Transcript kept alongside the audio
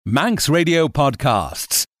Manx Radio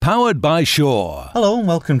Podcasts, powered by Shaw. Hello and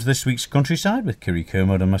welcome to this week's Countryside with Kiri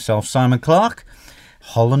Kermode and myself, Simon Clark.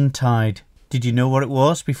 Hollandtide. Did you know what it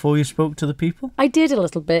was before you spoke to the people? I did a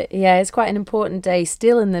little bit, yeah. It's quite an important day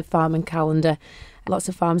still in the farming calendar. Lots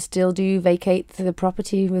of farms still do vacate the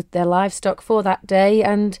property with their livestock for that day,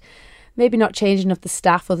 and maybe not changing of the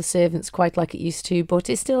staff or the servants quite like it used to, but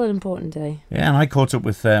it's still an important day. Yeah, and I caught up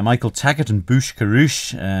with Michael Taggart and Bush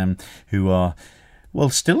Carouche, who are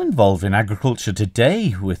still involved in agriculture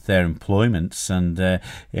today with their employments and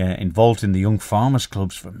involved in the Young Farmers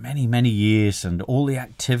Clubs for many, many years, and all the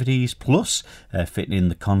activities, plus fitting in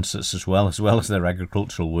the concerts as well as their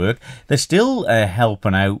agricultural work. They're still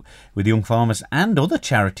helping out with Young Farmers and other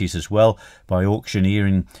charities as well by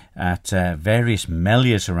auctioneering at various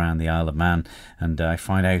melias around the Isle of Man. And I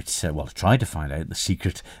tried to find out the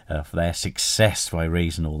secret of their success by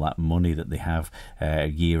raising all that money that they have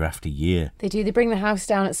year after year. They do. They bring the house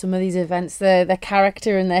down at some of these events, their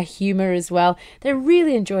character and their humour as well. They're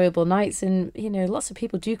really enjoyable nights, and lots of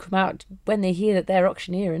people do come out when they hear that they're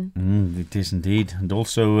auctioneering. It is indeed. And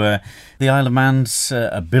also the Isle of Man's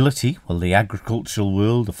ability, the agricultural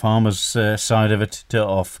world, the farmers' side of it,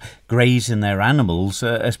 of grazing their animals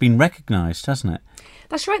has been recognised, hasn't it?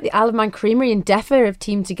 That's right, the Isle of Man Creamery and DEFA have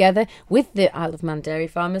teamed together with the Isle of Man dairy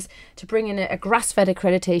farmers to bring in a grass-fed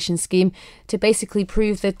accreditation scheme to basically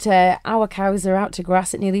prove that our cows are out to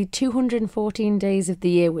grass at nearly 214 days of the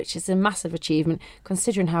year, which is a massive achievement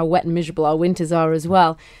considering how wet and miserable our winters are as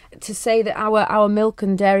well. To say that our milk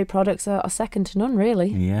and dairy products are second to none, really.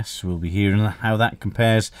 Yes, we'll be hearing how that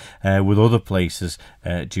compares with other places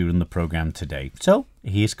during the programme today. So,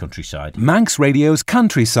 here's Countryside. Manx Radio's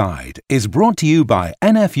Countryside is brought to you by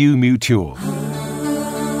NFU Mutual.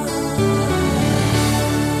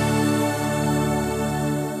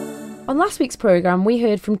 On last week's programme, we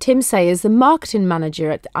heard from Tim Sayers, the marketing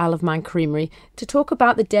manager at the Isle of Man Creamery, to talk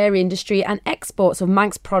about the dairy industry and exports of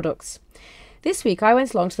Manx products. This week I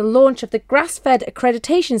went along to the launch of the grass-fed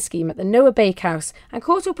accreditation scheme at the Noah Bakehouse and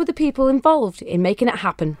caught up with the people involved in making it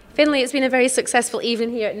happen. Finlay, it's been a very successful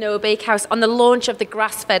evening here at Noah Bakehouse on the launch of the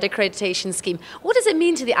grass-fed accreditation scheme. What does it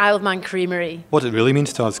mean to the Isle of Man Creamery? What it really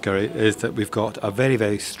means to us, Gary, is that we've got a very,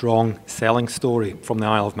 very strong selling story from the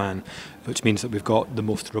Isle of Man, which means that we've got the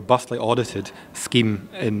most robustly audited scheme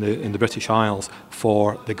in the British Isles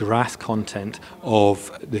for the grass content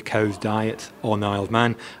of the cow's diet on the Isle of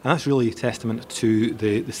Man. And that's really a testament to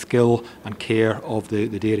the skill and care of the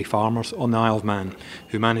dairy farmers on the Isle of Man,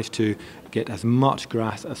 who managed to get as much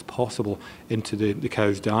grass as possible into the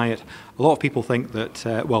cow's diet. A lot of people think that,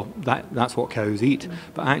 that's what cows eat,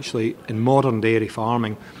 but actually in modern dairy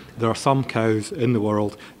farming, there are some cows in the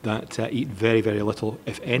world that eat very, very little,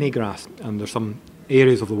 if any, grass. And there's some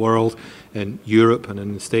areas of the world, in Europe and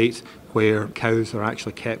in the States, where cows are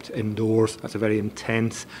actually kept indoors. That's a very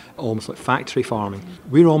intense, almost like factory farming.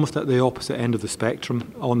 We're almost at the opposite end of the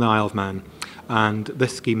spectrum on the Isle of Man, and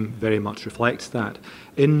this scheme very much reflects that.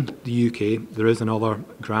 In the UK, there is another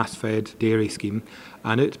grass-fed dairy scheme,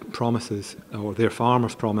 and it promises, or their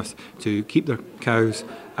farmers promise, to keep their cows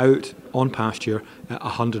out on pasture at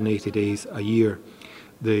 180 days a year.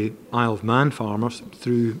 The Isle of Man farmers,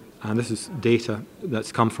 and this is data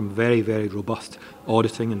that's come from very, very robust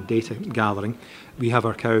auditing and data gathering, we have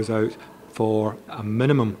our cows out for a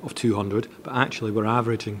minimum of 200, but actually we're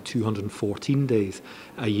averaging 214 days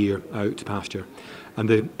a year out to pasture. And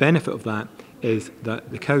the benefit of that is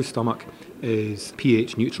that the cow's stomach is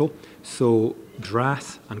pH neutral, so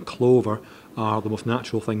grass and clover are the most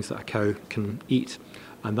natural things that a cow can eat.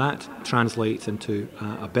 And that translates into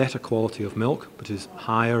a better quality of milk, which is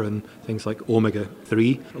higher in things like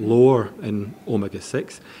omega-3, lower in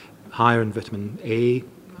omega-6, higher in vitamin A,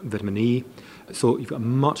 vitamin E. So you've got a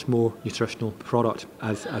much more nutritional product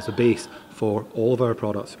as a base for all of our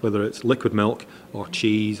products, whether it's liquid milk or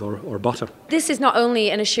cheese or butter. This is not only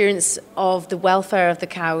an assurance of the welfare of the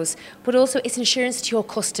cows, but also it's assurance to your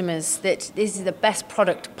customers that this is the best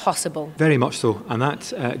product possible. Very much so, and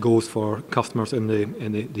that goes for customers in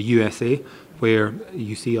the USA, where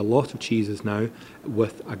you see a lot of cheeses now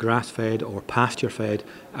with a grass-fed or pasture-fed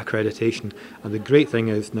accreditation. And the great thing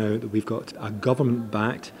is now that we've got a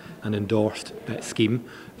government-backed and endorsed scheme,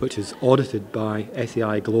 which is audited by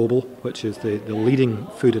SEI Global, which is the leading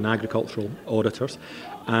food and agricultural auditors,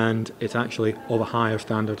 and it's actually of a higher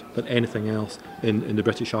standard than anything else in the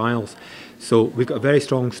British Isles. So we've got a very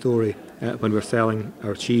strong story when we're selling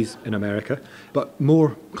our cheese in America, but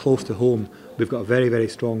more close to home, we've got a very, very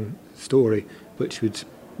strong story which would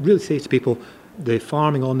really say to people, The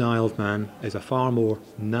farming on the Isle of Man is a far more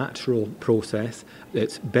natural process.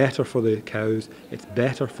 It's better for the cows, it's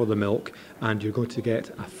better for the milk, and you're going to get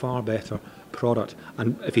a far better product.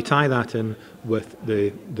 And if you tie that in with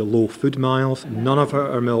the low food miles, none of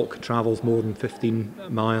our milk travels more than 15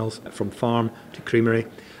 miles from farm to creamery.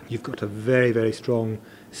 You've got a very, very strong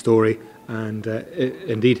story, and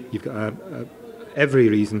indeed you've got every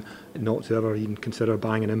reason not to ever even consider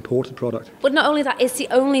buying an imported product. But not only that, it's the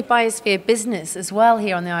only biosphere business as well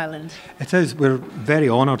here on the island. It is. We're very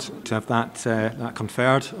honoured to have that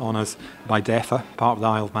conferred on us by DEFA, part of the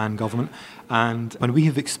Isle of Man government. And when we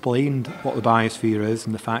have explained what the biosphere is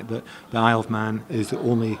and the fact that the Isle of Man is the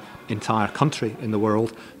only entire country in the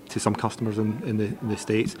world to some customers in the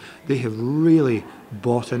States, they have really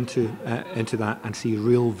bought into that and see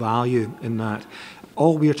real value in that.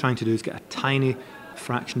 All we are trying to do is get a tiny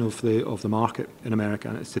fraction of the market in America,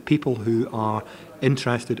 and it's the people who are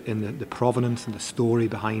interested in the provenance and the story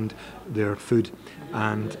behind their food,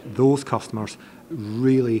 and those customers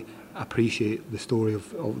really appreciate the story of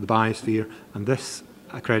the biosphere, and this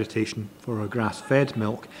accreditation for our grass-fed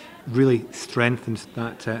milk really strengthens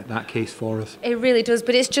that case for us. It really does,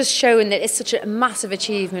 but it's just showing that it's such a massive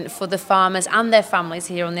achievement for the farmers and their families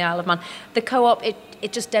here on the Isle of Man. The co-op, it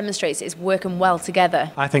just demonstrates it's working well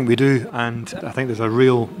together. I think we do, and I think there's a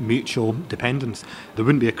real mutual dependence. There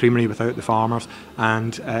wouldn't be a creamery without the farmers,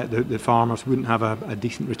 and the farmers wouldn't have a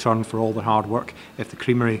decent return for all their hard work if the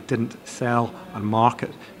creamery didn't sell and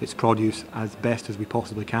market its produce as best as we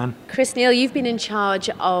possibly can. Chris Neal, you've been in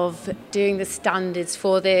charge of doing the standards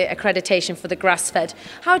for the accreditation for the grass-fed.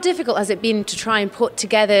 How difficult has it been to try and put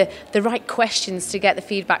together the right questions to get the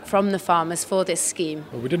feedback from the farmers for this scheme?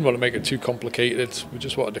 Well, we didn't want to make it too complicated. We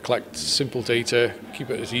just wanted to collect simple data, keep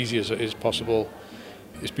it as easy as it is possible.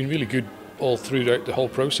 It's been really good all throughout the whole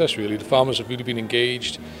process, really. The farmers have really been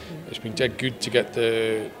engaged. It's been dead good to get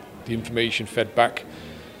the information fed back,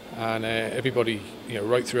 and everybody,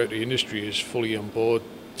 right throughout the industry is fully on board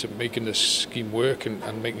to making this scheme work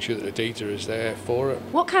and making sure that the data is there for it.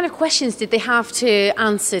 What kind of questions did they have to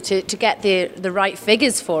answer to get the right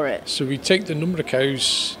figures for it? So we take the number of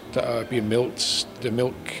cows that are being milked, the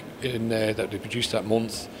milk in there that they produce that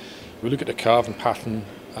month. We look at the calving pattern,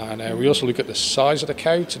 and we also look at the size of the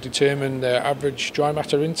cow to determine their average dry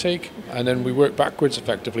matter intake, and then we work backwards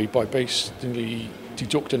effectively by basically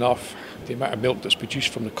deducting off the amount of milk that's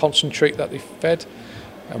produced from the concentrate that they fed,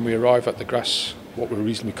 and we arrive at the grass, what we're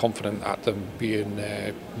reasonably confident at them being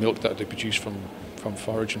milk that they produce from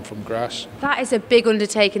forage and from grass. That is a big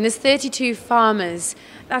undertaking. There's 32 farmers.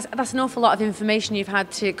 That's an awful lot of information you've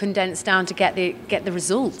had to condense down to get the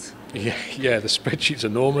result. Yeah, the spreadsheet's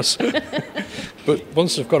enormous. But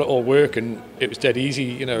once they've got it all working, it was dead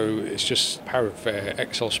easy. It's just the power of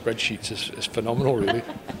Excel spreadsheets is phenomenal, really.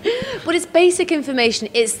 But it's basic information.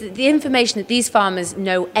 It's the information that these farmers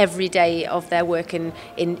know every day of their work in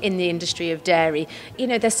the industry of dairy.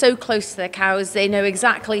 They're so close to their cows. They know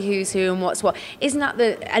exactly who's who and what's what. Isn't that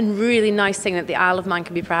a really nice thing that the Isle of Man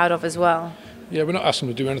can be proud of as well? Yeah, we're not asking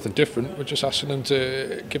them to do anything different. We're just asking them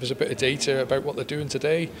to give us a bit of data about what they're doing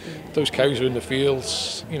today. Those cows are in the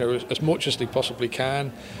fields, as much as they possibly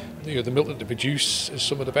can. The milk that they produce is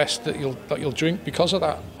some of the best that you'll drink because of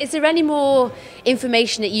that. Is there any more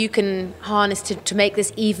information that you can harness to make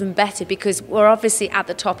this even better? Because we're obviously at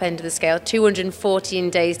the top end of the scale. 214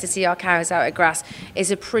 days to see our cows out at grass is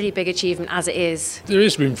a pretty big achievement as it is. There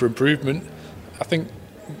is room for improvement. I think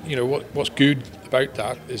what's good about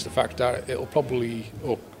that is the fact that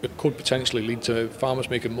it could potentially lead to farmers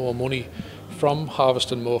making more money from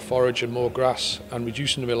harvesting more forage and more grass and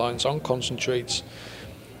reducing the reliance on concentrates.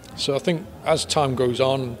 So I think as time goes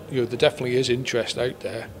on, there definitely is interest out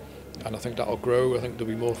there, and I think that'll grow. I think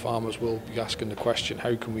there'll be more farmers will be asking the question,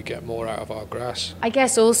 how can we get more out of our grass? I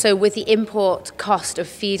guess also with the import cost of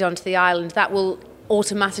feed onto the island, that will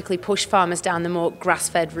automatically push farmers down the more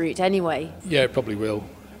grass-fed route anyway. Yeah, it probably will.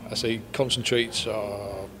 I say concentrates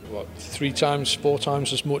are 3 times, 4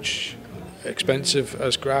 times as much expensive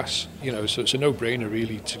as grass, so it's a no-brainer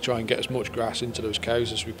really to try and get as much grass into those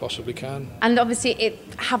cows as we possibly can. And obviously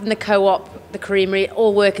having the co-op, the creamery,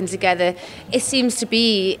 all working together, it seems to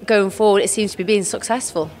be going forward, it seems to be being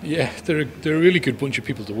successful. Yeah, they're a really good bunch of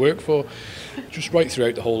people to work for. Just right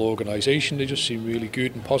throughout the whole organisation, they just seem really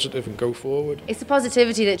good and positive and go forward. It's the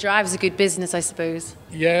positivity that drives a good business, I suppose.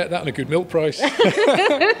 Yeah, that and a good milk price.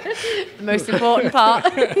 The most important part.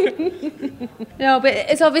 No, but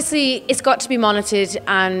it's got to be monitored,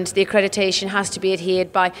 and the accreditation has to be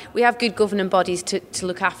adhered by. We have good governing bodies to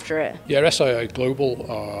look after it. Yeah, SII Global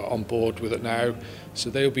are on board with it now, so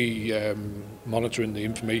they'll be monitoring the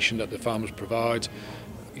information that the farmers provide.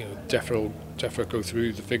 DEFRA go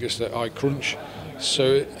through the figures that I crunch.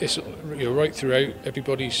 So it's right throughout.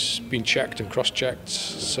 Everybody's been checked and cross-checked,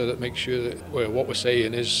 so that makes sure that what we're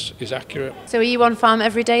saying is accurate. So are you on farm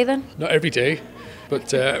every day then? Not every day,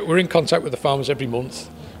 but we're in contact with the farmers every month.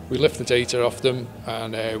 We lift the data off them,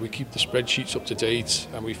 and we keep the spreadsheets up to date,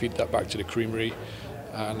 and we feed that back to the creamery.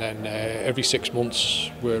 And then every 6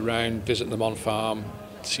 months we're around visiting them on farm,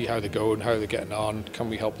 see how they're going, how they're getting on. Can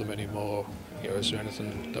we help them anymore? Is there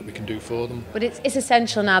anything that we can do for them? But it's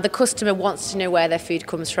essential now. The customer wants to know where their food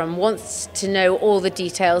comes from, wants to know all the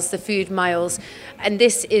details, the food miles, and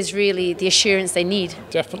this is really the assurance they need.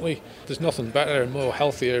 Definitely. There's nothing better and more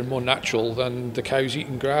healthier and more natural than the cows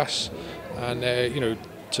eating grass. And,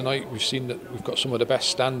 tonight we've seen that we've got some of the best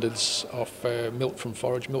standards of milk from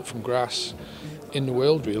forage, milk from grass in the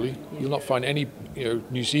world, really. You'll not find any,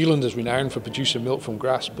 New Zealand is renowned for producing milk from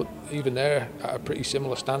grass, but even they're at a pretty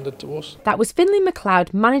similar standard to us. That was Finlay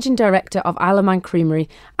McLeod, Managing Director of Isle of Man Creamery,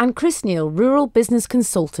 and Chris Neal, Rural Business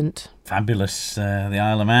Consultant. Fabulous. The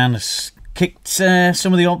Isle of Man has kicked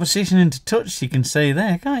some of the opposition into touch, you can say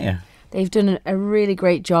there, can't you? They've done a really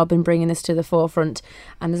great job in bringing this to the forefront,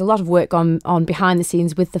 and there's a lot of work on behind the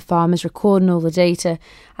scenes with the farmers, recording all the data,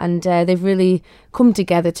 and they've really come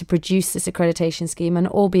together to produce this accreditation scheme, and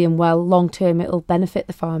all being well, long term it'll benefit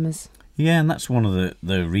the farmers. Yeah, and that's one of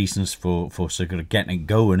the reasons for sort of getting it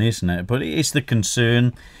going, isn't it? But it's the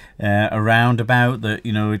concern around about that,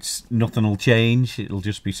 it's nothing will change, it'll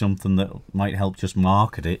just be something that might help just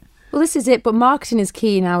market it. Well, this is it, but marketing is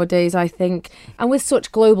key nowadays, I think. And with such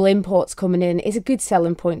global imports coming in, it's a good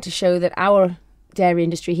selling point to show that our dairy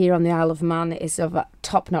industry here on the Isle of Man is of a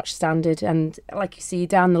top-notch standard. And like you see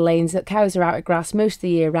down the lanes, that cows are out of grass most of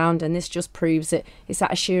the year round, and this just proves that it's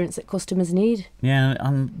that assurance that customers need. Yeah,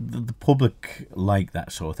 and the public like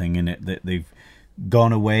that sort of thing, innit? That they've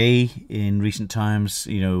gone away in recent times,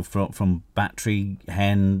 from battery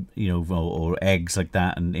hen, or eggs like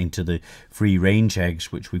that, and into the free range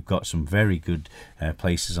eggs, which we've got some very good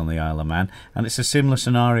places on the Isle of Man. And it's a similar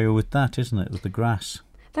scenario with that, isn't it, with the grass?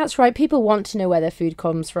 That's right. People want to know where their food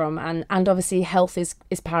comes from, and obviously health is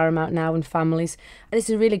paramount now in families. And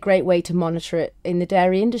it's a really great way to monitor it in the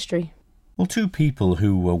dairy industry. Well, two people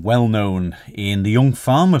who were well known in the young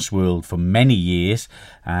farmers world for many years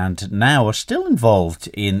and now are still involved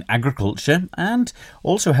in agriculture and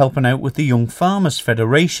also helping out with the Young Farmers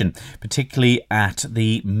Federation, particularly at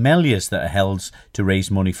the Meliors that are held to raise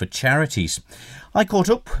money for charities. I caught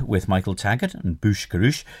up with Michael Taggart and Bush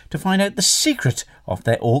Karush to find out the secret of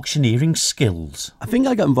their auctioneering skills. I think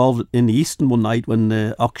I got involved in the Eastern one night when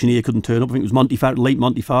the auctioneer couldn't turn up. I think it was late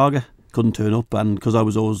Monty Farger. Couldn't turn up, and because I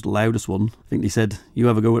was always the loudest one, I think they said, you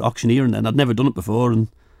have a go at auctioneering, and I'd never done it before, and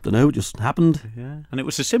don't know, it just happened. Yeah, and it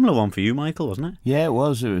was a similar one for you, Michael, wasn't it? Yeah, it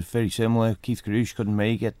was very similar. Keith Karush couldn't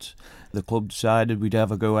make it. The club decided we'd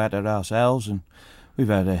have a go at it ourselves, and we've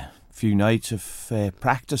had a few nights of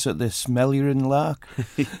practice at this Melior in Lark.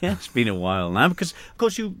 Yeah, it's been a while now, because of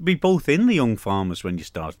course you'd be both in the Young Farmers when you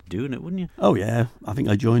started doing it, wouldn't you? Oh yeah, I think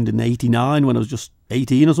I joined in 89 when I was just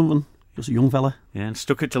 18 or something. Just a young fella. Yeah, and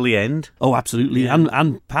stuck it till the end. Oh, absolutely, yeah.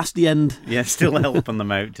 and past the end. Yeah, still helping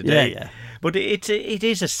them out today. Yeah. But it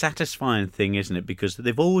is a satisfying thing, isn't it? Because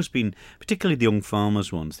they've always been, particularly the Young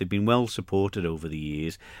Farmers ones, they've been well supported over the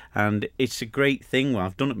years. And it's a great thing. Well,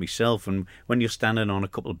 I've done it myself. And when you're standing on a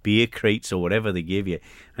couple of beer crates or whatever they give you,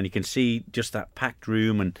 and you can see just that packed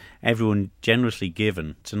room and everyone generously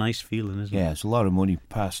given, it's a nice feeling, isn't it? Yeah, it's a lot of money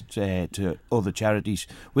passed to other charities.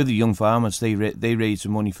 With the Young Farmers, they raise the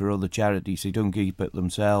money for other charities. They don't keep it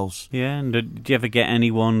themselves. Yeah, and do you ever get any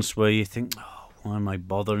ones where you think, why am I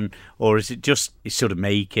bothering? Or is it just you sort of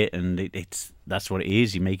make it and it's that's what it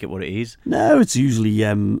is, you make it what it is? No, it's usually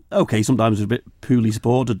okay, sometimes it's a bit poorly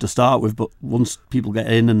supported to start with, but once people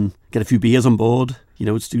get in and get a few beers on board,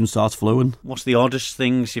 it soon starts flowing. What's the oddest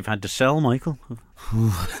things you've had to sell, Michael?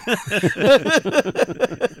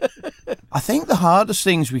 I think the hardest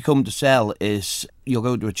things we come to sell is you'll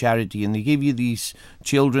go to a charity and they give you these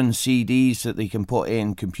children's CDs that they can put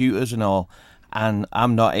in computers and all, and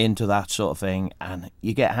I'm not into that sort of thing, and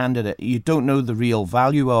you get handed it. You don't know the real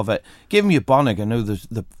value of it. Give me a Bonig, I know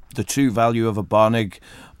the true value of a Bonig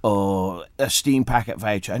or a Steam Packet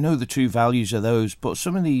voucher. I know the true values of those, but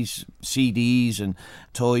some of these CDs and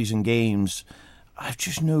toys and games, I've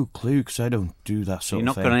just no clue because I don't do that sort You're of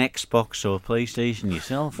not thing. got an Xbox or a PlayStation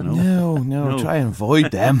yourself, no? No, try and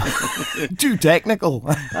avoid them. Too technical.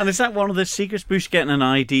 And is that one of the secrets, Bush, getting an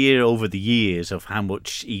idea over the years of how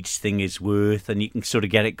much each thing is worth, and you can sort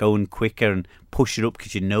of get it going quicker and push it up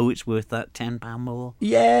because you know it's worth that £10 more?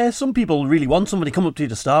 Yeah, some people really want somebody come up to you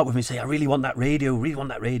to start with and say, I really want that radio,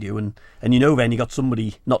 and you know then you got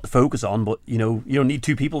somebody not to focus on, but you know you don't need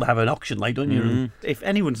two people to have an auction, like, don't you? If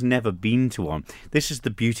anyone's never been to one, this is the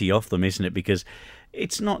beauty of them, isn't it? Because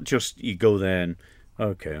it's not just you go there and,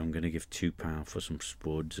 okay, I'm going to give £2 for some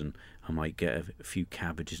spuds and I might get a few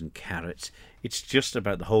cabbages and carrots. It's just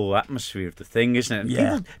about the whole atmosphere of the thing, isn't it? And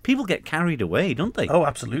Yeah. people get carried away, don't they? Oh,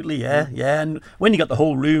 absolutely, yeah. And when you got the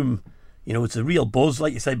whole room, you know, it's a real buzz,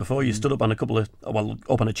 like you said before. You stood up on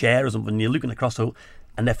up on a chair or something, and you're looking across the whole,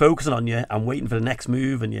 and they're focusing on you and waiting for the next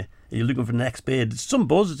move, and you're looking for the next bid. It's some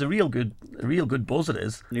buzz. It's a real good buzz. It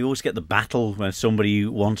is. And you always get the battle when somebody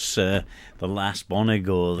wants the last Bonig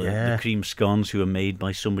or the cream scones who are made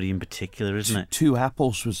by somebody in particular, isn't it? 2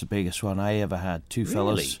 apples was the biggest one I ever had. Two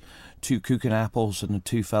fellas, 2 cooking apples, and the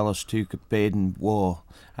 2 fellas took a bid and war,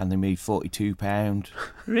 and they made £42.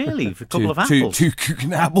 Really? For a couple of apples? Two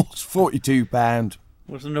cooking apples, £42.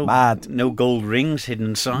 Was there Mad. no gold rings hidden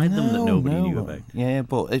inside them that nobody knew about? Yeah,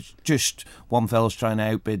 but it's just one fella's trying to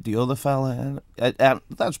outbid the other fella, and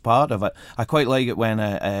that's part of it. I quite like it when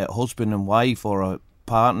a husband and wife or a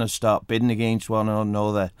partner start bidding against one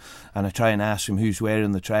another, and I try and ask them who's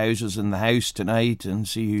wearing the trousers in the house tonight and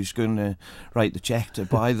see who's going to write the cheque to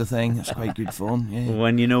buy the thing. It's quite good fun, yeah.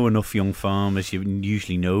 When you know enough young farmers, you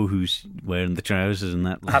usually know who's wearing the trousers and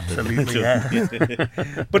that. Absolutely,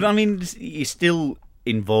 yeah. But I mean, you're still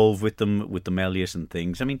involved with them, with the Melius and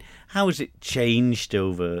things. I mean, how has it changed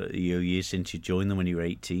over your years since you joined them when you were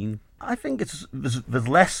 18? I think there's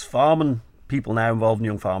less farming people now involved in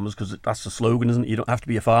Young Farmers, because that's the slogan, isn't it? You don't have to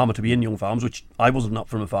be a farmer to be in Young Farmers, which I wasn't, not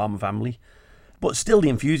from a farming family. But still, the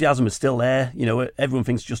enthusiasm is still there. You know, everyone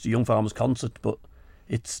thinks it's just a Young Farmers concert, but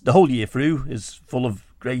it's the whole year through is full of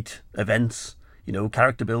great events, you know,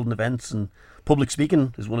 character building events, and public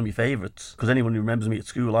speaking is one of my favourites, because anyone who remembers me at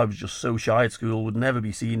school, I was just so shy at school, would never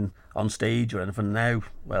be seen on stage or anything. Now,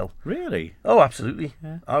 well... Really? Oh, absolutely.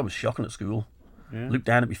 Yeah. I was shocking at school. Yeah. Looked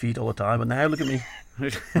down at my feet all the time, and now look at me.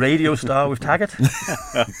 Radio star with Taggart.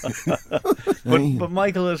 But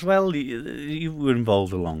Michael, as well, you were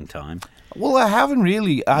involved a long time. Well, I haven't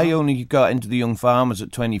really. I only got into the Young Farmers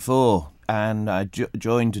at 24, and I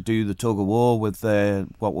joined to do the tug of war with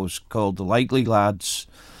what was called the Likely Lads.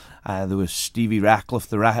 There was Stevie Ratcliffe,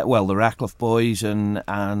 the Ratcliffe boys, and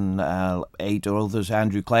 8 others.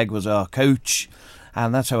 Andrew Clegg was our coach,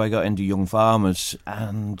 and that's how I got into Young Farmers.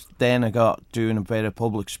 And then I got doing a bit of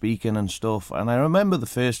public speaking and stuff. And I remember the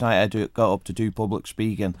first night I got up to do public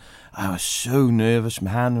speaking, I was so nervous,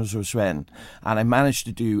 my hands were sweating, and I managed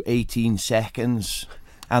to do 18 seconds.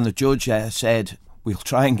 And the judge said, "We'll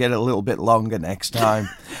try and get it a little bit longer next time."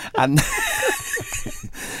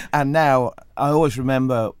 And now, I always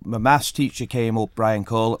remember my maths teacher came up, Brian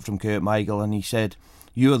Corlett from Kirkmichael, and he said,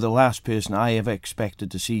 "You're the last person I ever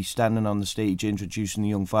expected to see standing on the stage introducing the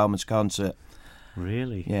Young Farmers concert."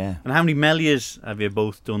 Really? Yeah. And how many Melias have you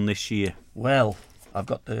both done this year? Well, I've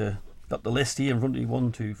got the list here in front of me.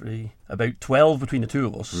 1, 2, 3, about 12 between the two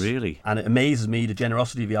of us. Really? And it amazes me the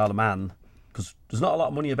generosity of the Isle of Man, because there's not a lot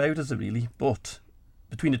of money about, is there really? But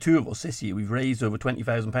between the two of us this year, we've raised over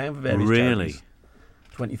 £20,000 for various charities.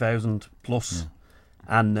 20,000 plus.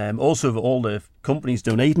 Yeah. And also all the companies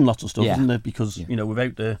donating lots of stuff, isn't there? Because you know,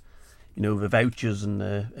 without the vouchers and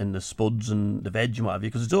the spuds and the veg and what have you,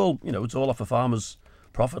 because it's all off a farmer's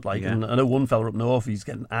profit. Like, and I know one fella up north, he's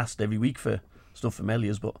getting asked every week for stuff for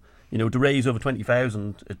Melias, but you know, to raise over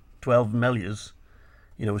 20,000 at 12 Melias,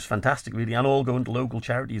 you know, is fantastic, really, and all going to local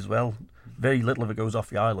charities as well. Very little of it goes off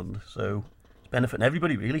the island, so benefiting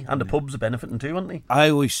everybody, really, and the pubs are benefiting too, aren't they? I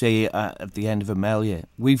always say at the end of a Melia,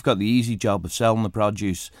 we've got the easy job of selling the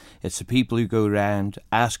produce. It's the people who go around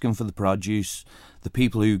asking for the produce, the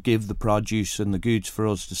people who give the produce and the goods for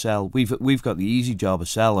us to sell. We've got the easy job of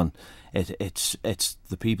selling. It's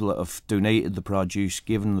the people that have donated the produce,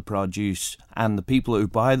 given the produce, and the people who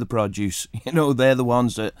buy the produce. You know, they're the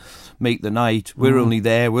ones that make the night. We're only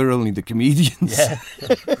there. We're only the comedians. Yeah,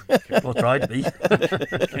 we'll try to be.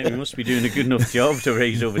 We must be doing a good enough job to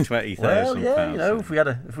raise over 20,000. Well, yeah, you know, if we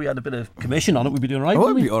had a bit of commission on it, we'd be doing right. Oh,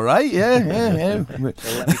 it'd be all right. Yeah.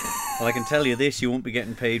 Well, I can tell you this: you won't be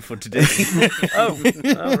getting paid for today.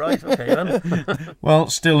 Oh, right, okay then. Well,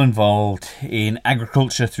 still involved in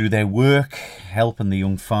agriculture through their work, helping the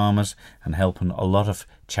young farmers and helping a lot of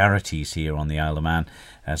charities here on the Isle of Man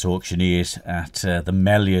as auctioneers at the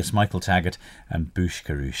Meliors, Michael Taggart and Bush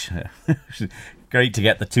Carouche. Great to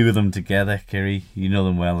get the two of them together, Kiri. You know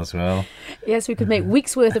them well as well. Yes, we could make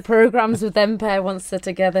weeks' worth of programmes with them pair once they're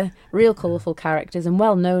together. Real colourful characters and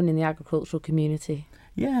well known in the agricultural community.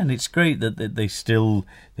 Yeah, and it's great that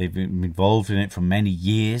they've been involved in it for many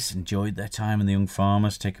years, enjoyed their time in the Young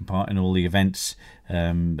Farmers, taking part in all the events,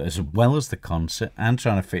 as well as the concert, and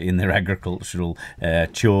trying to fit in their agricultural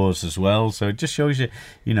chores as well. So it just shows you,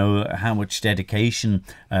 how much dedication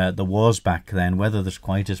there was back then. Whether there's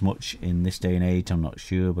quite as much in this day and age, I'm not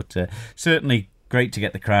sure, but certainly great to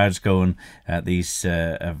get the crowds going at these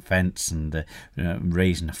events and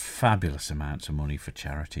raising a fabulous amount of money for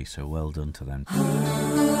charity. So well done to them.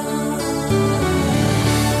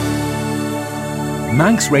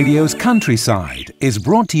 Manx Radio's Countryside is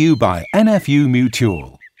brought to you by NFU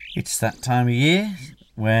Mutual. It's that time of year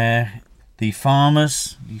where the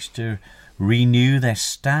farmers used to renew their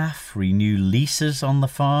staff, renew leases on the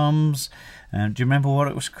farms. Do you remember what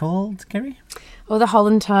it was called, Kerry? Oh, the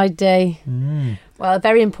Hollantide Day. Well, a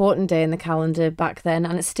very important day in the calendar back then,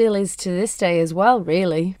 and it still is to this day as well,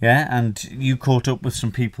 really. Yeah, and you caught up with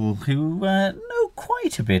some people who know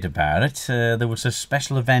quite a bit about it. There was a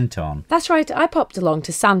special event on. That's right, I popped along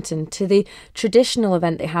to Santon to the traditional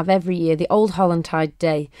event they have every year, the Old Hollantide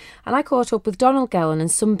Day, and I caught up with Donald Gellan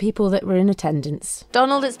and some people that were in attendance.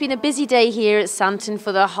 Donald, it's been a busy day here at Santon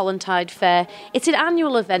for the Hollantide Fair. It's an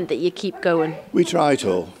annual event that you keep going. We try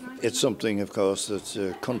to. It's something, of course, that's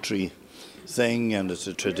a country thing, and it's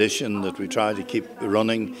a tradition that we try to keep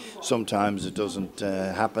running. Sometimes it doesn't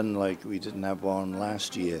happen, like we didn't have one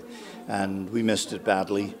last year, and we missed it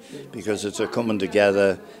badly because it's a coming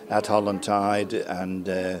together at Hollantide, and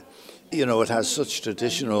it has such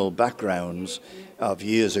traditional backgrounds of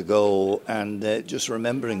years ago, and just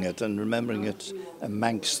remembering it a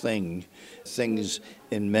Manx thing. Things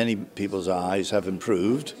in many people's eyes have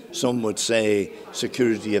improved. Some would say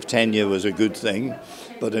security of tenure was a good thing,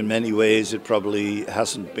 but in many ways it probably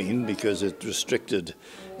hasn't been, because it restricted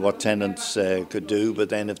what tenants could do. But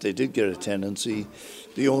then if they did get a tenancy,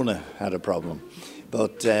 the owner had a problem.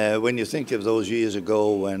 But when you think of those years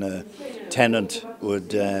ago when a tenant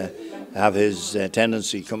would have his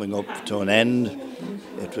tenancy coming up to an end,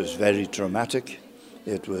 it was very traumatic.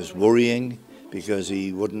 It was worrying, because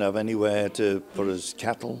he wouldn't have anywhere to put his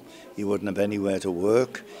cattle, he wouldn't have anywhere to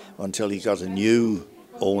work until he got a new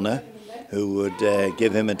owner who would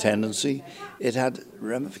give him a tenancy. It had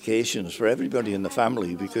ramifications for everybody in the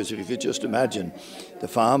family, because if you could just imagine, the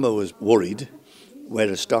farmer was worried where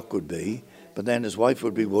his stock would be, but then his wife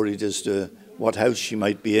would be worried as to what house she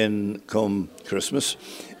might be in come Christmas.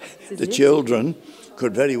 The children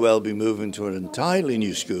could very well be moving to an entirely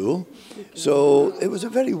new school. So it was a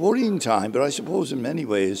very worrying time, but I suppose in many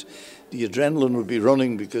ways the adrenaline would be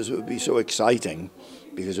running because it would be so exciting,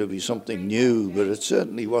 because it would be something new, but it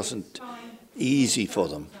certainly wasn't easy for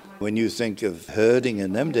them. When you think of herding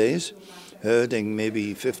in them days, herding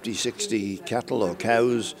maybe 50, 60 cattle or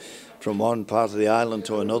cows from one part of the island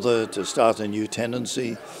to another to start a new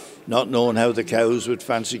tenancy, not knowing how the cows would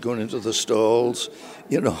fancy going into the stalls.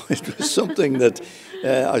 It was something that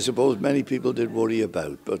I suppose many people did worry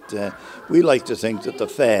about. But we like to think that the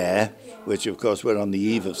fair, which of course we're on the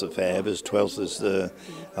eve of the fair, because 12th is the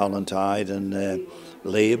Hollantide, and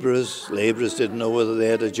labourers didn't know whether they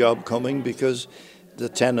had a job coming, because the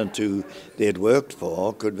tenant who they had worked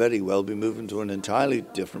for could very well be moving to an entirely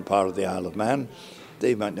different part of the Isle of Man.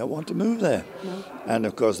 They might not want to move there. No. And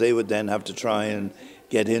of course they would then have to try and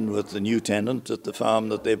get in with the new tenant at the farm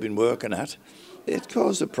that they've been working at. It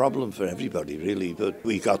caused a problem for everybody, really, but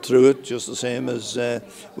we got through it just the same as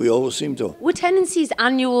we always seem to. Were tenancies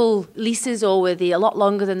annual leases, or were they a lot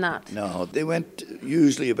longer than that? No, they went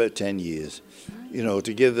usually about 10 years,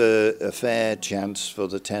 to give a fair chance for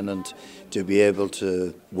the tenant to be able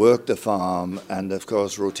to work the farm. And of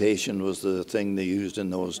course rotation was the thing they used in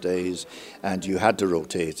those days, and you had to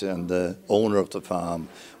rotate, and the owner of the farm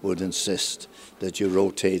would insist that you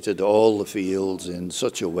rotated all the fields in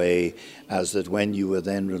such a way as that when you were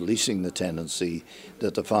then releasing the tenancy,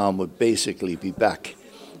 that the farm would basically be back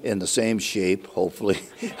in the same shape, hopefully,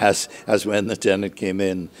 as when the tenant came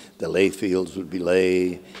in. The lay fields would be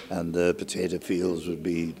lay, and the potato fields would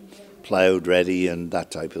be ploughed ready, and that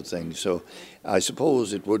type of thing. So I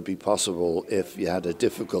suppose it would be possible, if you had a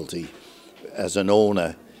difficulty as an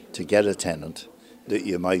owner to get a tenant, that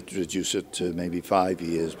you might reduce it to maybe 5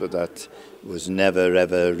 years, but that was never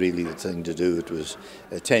ever really the thing to do. It was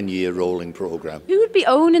a 10-year rolling programme. Who would be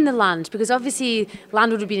owning the land? Because obviously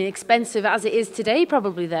land would have been expensive as it is today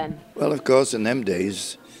probably then. Well, of course, in them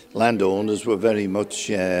days landowners were very much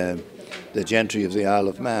the gentry of the Isle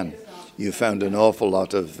of Man. You found an awful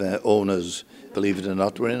lot of owners, believe it or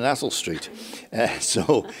not, were in Athol Street.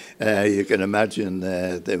 So you can imagine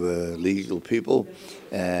they were legal people.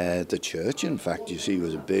 The church, in fact, you see,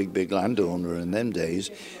 was a big landowner in them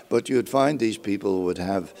days. But you'd find these people would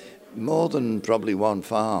have more than probably one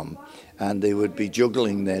farm, and they would be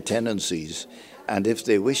juggling their tenancies. And if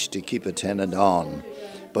they wished to keep a tenant on,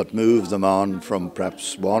 but move them on from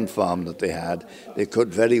perhaps one farm that they had, they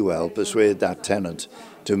could very well persuade that tenant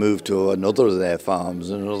to move to another of their farms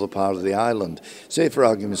in another part of the island. Say, for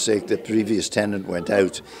argument's sake, the previous tenant went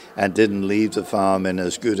out and didn't leave the farm in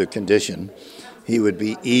as good a condition. He would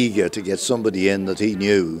be eager to get somebody in that he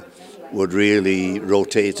knew would really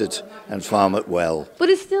rotate it and farm it well. But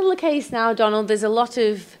it's still the case now, Donald. There's a lot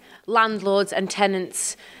of landlords and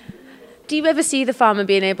tenants. Do you ever see the farmer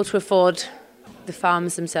being able to afford the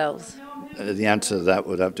farms themselves? The answer to that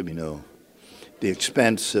would have to be no. The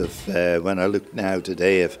expense of, when I look now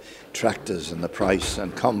today, of tractors and the price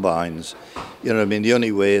and combines, you know what I mean, the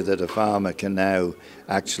only way that a farmer can now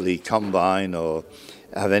actually combine or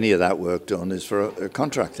have any of that work done is for a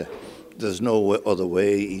contractor. There's no other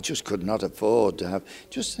way. He just could not afford to have,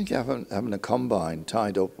 just think of having a combine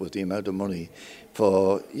tied up with the amount of money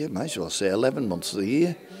for, you might as well say 11 months of the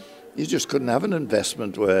year. You just couldn't have an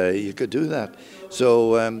investment where you could do that.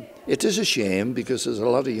 So it is a shame, because there's a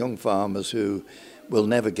lot of young farmers who will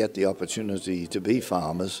never get the opportunity to be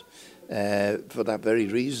farmers for that very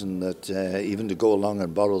reason, that even to go along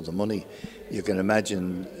and borrow the money, you can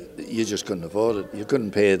imagine you just couldn't afford it. You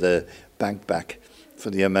couldn't pay the bank back for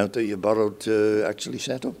the amount that you borrowed to actually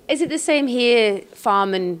set up. Is it the same here,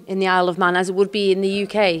 farming in the Isle of Man, as it would be in the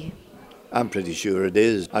UK? I'm pretty sure it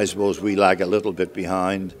is. I suppose we lag a little bit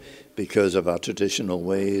behind because of our traditional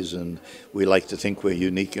ways, and we like to think we're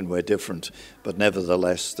unique and we're different. But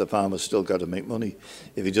nevertheless, the farmer's still got to make money.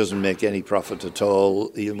 If he doesn't make any profit at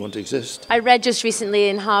all, he won't exist. I read just recently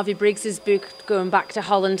in Harvey Briggs's book, going back to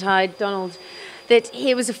Hollantide, Donald, that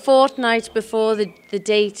he was a fortnight before the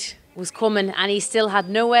date was coming, and he still had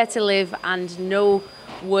nowhere to live and no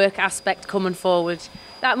work aspect coming forward.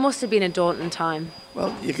 That must have been a daunting time.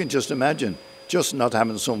 Well, you can just imagine, just not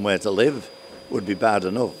having somewhere to live would be bad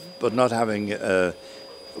enough, but not having a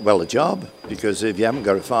job, because if you haven't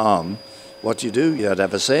got a farm, what do? You'd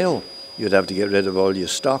have a sale. You'd have to get rid of all your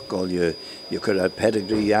stock, you could have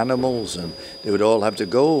pedigree animals, and they would all have to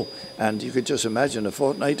go. And you could just imagine a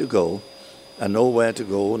fortnight ago, and nowhere to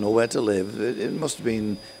go, nowhere to live. It must have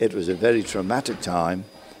been, it was a very traumatic time,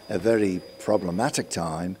 a very problematic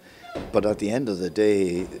time, but at the end of the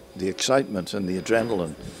day, the excitement and the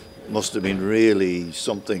adrenaline must have been really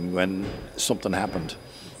something when something happened.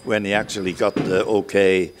 When he actually got the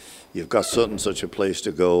okay, you've got such a place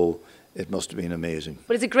to go, it must have been amazing.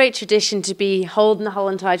 But it's a great tradition to be holding the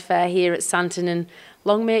Hollantide Fair here at Santon, and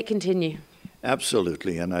long may it continue.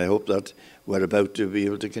 Absolutely, and I hope that we're about to be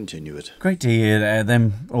able to continue it. Great to hear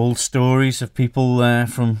them old stories of people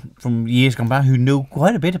from years gone by who know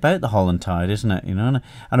quite a bit about the Hollantide, isn't it? You know,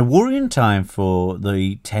 and a worrying time for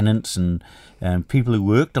the tenants and people who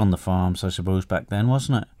worked on the farms, I suppose, back then,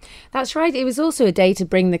 wasn't it? That's right. It was also a day to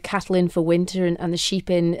bring the cattle in for winter and the sheep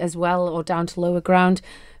in as well, or down to lower ground,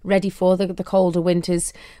 ready for the colder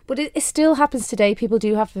winters. But it still happens today. People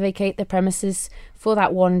do have to vacate their premises for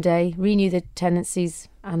that one day, renew the tenancies,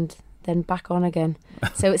 and then back on again.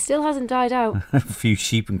 So it still hasn't died out. A few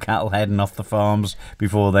sheep and cattle heading off the farms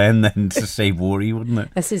before then to save worry, wouldn't it?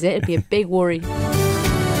 This is it. It'd be a big worry.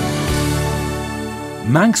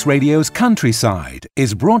 Manx Radio's Countryside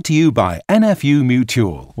is brought to you by NFU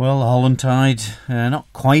Mutual. Well, Hollantide,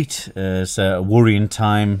 not quite as a worrying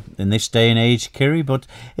time in this day and age, Kiri, but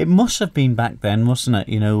it must have been back then, mustn't it?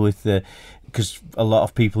 You know, with because a lot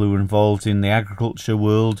of people who were involved in the agriculture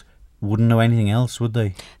world wouldn't know anything else, would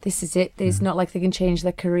they? This is it. It's not like they can change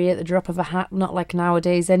their career at the drop of a hat, not like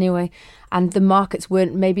nowadays anyway. And the markets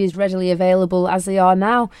weren't maybe as readily available as they are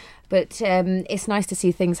now. But it's nice to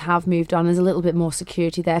see things have moved on. There's a little bit more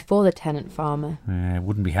security there for the tenant farmer. It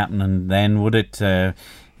wouldn't be happening then, would it? I'm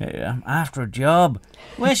after a job.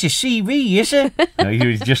 Where's your CV, is it? No,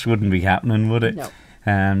 it just wouldn't be happening, would it? No.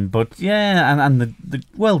 But yeah, and the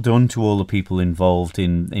well done to all the people involved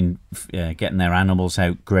in getting their animals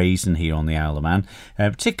out grazing here on the Isle of Man,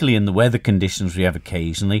 particularly in the weather conditions we have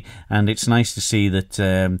occasionally. And it's nice to see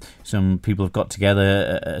that some people have got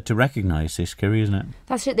together to recognise this, Kiri, isn't it?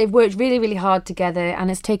 That's it. They've worked really, really hard together, and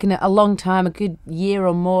it's taken a long time, a good year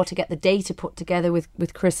or more, to get the data put together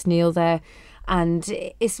with Chris Neal there. And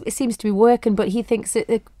it seems to be working, but he thinks that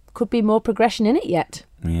there could be more progression in it yet.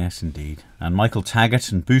 Yes, indeed. And Michael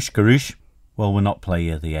Taggart and Bush Karush, Well, we'll not play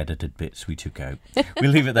you the edited bits we took out.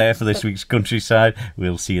 We'll leave it there for this week's Countryside.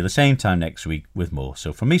 We'll see you the same time next week with more.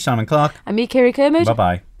 So from me, Simon Clark. And me, Kiri Kermode.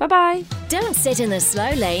 Bye-bye. Bye-bye. Don't sit in the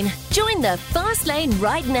slow lane. Join the fast lane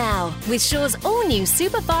right now with Shaw's all-new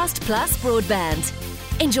Superfast Plus broadband.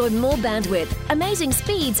 Enjoy more bandwidth, amazing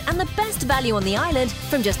speeds and the best value on the island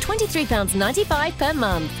from just £23.95 per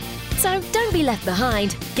month. So don't be left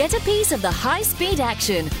behind. Get a piece of the high-speed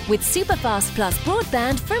action with Superfast Plus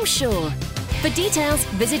broadband from Shaw. For details,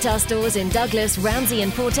 visit our stores in Douglas, Ramsey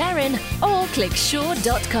and Port Erin or click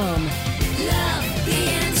shaw.com. Love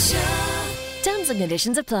being Shaw. Terms and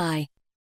conditions apply.